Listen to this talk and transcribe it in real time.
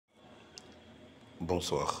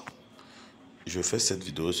Bonsoir. Je fais cette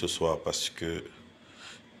vidéo ce soir parce que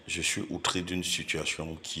je suis outré d'une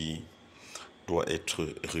situation qui doit être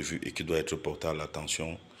revue et qui doit être portée à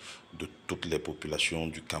l'attention de toutes les populations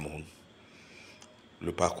du Cameroun.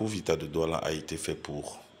 Le parcours Vita de Douala a été fait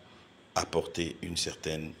pour apporter un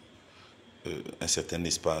certain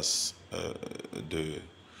espace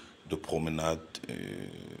de promenade,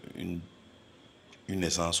 une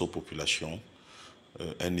aisance aux populations,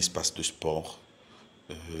 un espace de sport,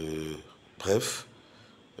 bref,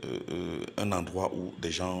 un endroit où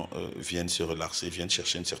des gens viennent se relaxer, viennent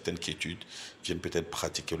chercher une certaine quiétude, viennent peut-être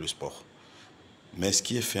pratiquer le sport. Mais ce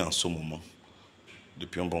qui est fait en ce moment,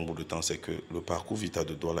 depuis un bon bout de temps, c'est que le parcours Vita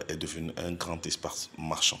de Douala est devenu un grand espace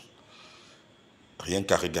marchand. Rien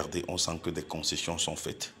qu'à regarder, on sent que des concessions sont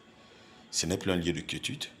faites. Ce n'est plus un lieu de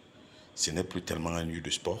quiétude, ce n'est plus tellement un lieu de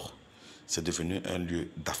sport, c'est devenu un lieu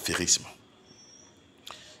d'affairisme.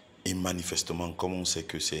 Et manifestement, comme on sait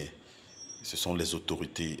que ce sont les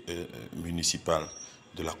autorités municipales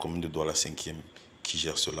de la commune de Douala 5e qui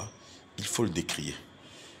gèrent cela, il faut le décrier.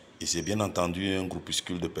 Et c'est bien entendu un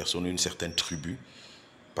groupuscule de personnes, une certaine tribu,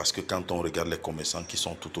 parce que quand on regarde les commerçants qui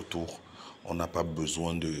sont tout autour, on n'a pas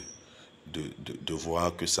besoin de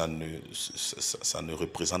voir que ça ne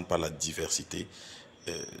représente pas la diversité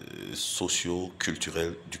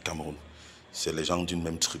socio-culturelle du Cameroun. C'est les gens d'une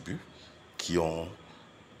même tribu qui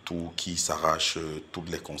s'arrachent toutes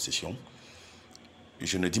les concessions.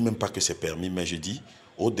 Je ne dis même pas que c'est permis, mais je dis,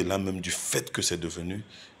 au-delà même du fait que c'est devenu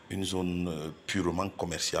une zone purement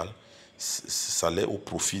commerciale, ça l'est au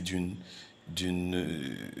profit d'une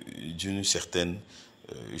certaine,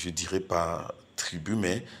 je dirais pas tribu,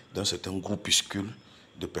 mais d'un certain groupuscule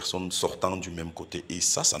de personnes sortant du même côté. Et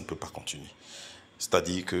ça ne peut pas continuer.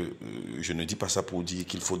 C'est-à-dire que je ne dis pas ça pour dire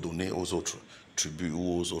qu'il faut donner aux autres tribus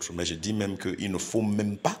ou aux autres, mais je dis même qu'il ne faut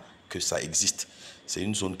même pas que ça existe. C'est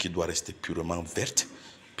une zone qui doit rester purement verte,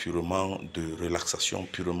 purement de relaxation,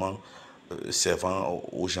 purement servant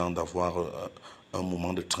aux gens d'avoir un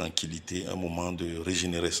moment de tranquillité, un moment de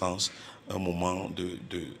régénérescence, un moment de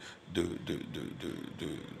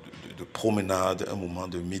promenade, un moment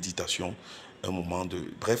de méditation, un moment de...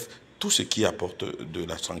 Bref, tout ce qui apporte de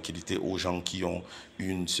la tranquillité aux gens qui ont eu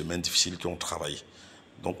une semaine difficile, qui ont travaillé.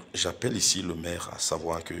 Donc, j'appelle ici le maire à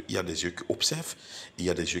savoir qu'il y a des yeux qui observent, il y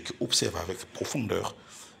a des yeux qui observent avec profondeur,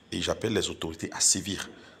 et j'appelle les autorités à sévir,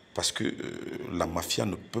 parce que la mafia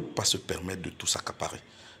ne peut pas se permettre de tout s'accaparer.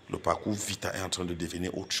 Le parcours Vita est en train de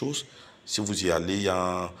devenir autre chose. Si vous y allez, il y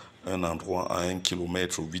a un endroit à 1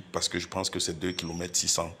 km 8, parce que je pense que c'est 2 km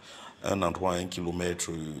 600, un endroit à 1 km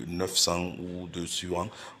 900 ou de suivant,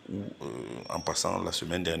 où en passant la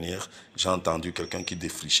semaine dernière, j'ai entendu quelqu'un qui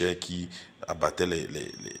défrichait, qui abattait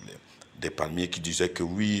des palmiers, qui disait que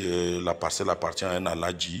oui, la parcelle appartient à un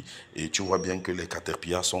aladji, et tu vois bien que les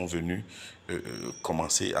caterpillars sont venus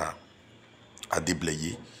commencer à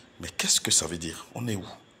déblayer. Mais qu'est-ce que ça veut dire? On est où?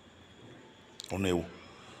 On est où?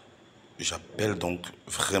 J'appelle donc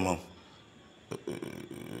vraiment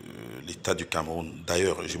l'État du Cameroun.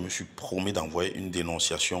 D'ailleurs, je me suis promis d'envoyer une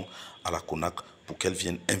dénonciation à la CONAC pour qu'elle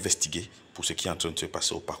vienne investiguer pour ce qui est en train de se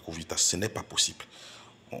passer au parcours Vita. Ce n'est pas possible.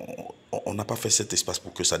 On n'a pas fait cet espace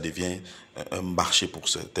pour que ça devienne un marché pour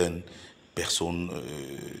certaines personnes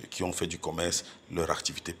qui ont fait du commerce leur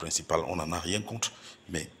activité principale. On n'en a rien contre,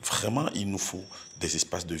 mais vraiment, il nous faut des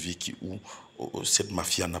espaces de vie où cette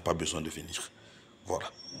mafia n'a pas besoin de venir. Voilà.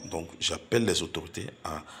 Donc, j'appelle les autorités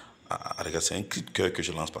à regarder. C'est un cri de cœur que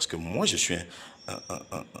je lance parce que moi, je suis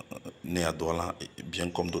né à Douala, et bien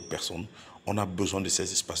comme d'autres personnes. On a besoin de ces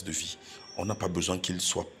espaces de vie. On n'a pas besoin qu'ils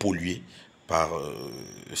soient pollués par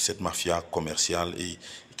cette mafia commerciale et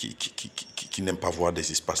qui n'aime pas voir des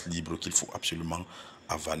espaces libres qu'il faut absolument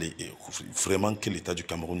avaler. Et vraiment que l'État du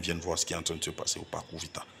Cameroun vienne voir ce qui est en train de se passer au parcours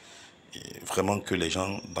Vita. Et vraiment que les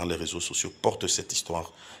gens dans les réseaux sociaux portent cette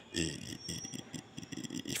histoire et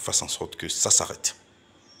fassent en sorte que ça s'arrête.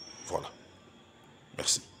 Voilà.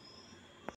 Merci.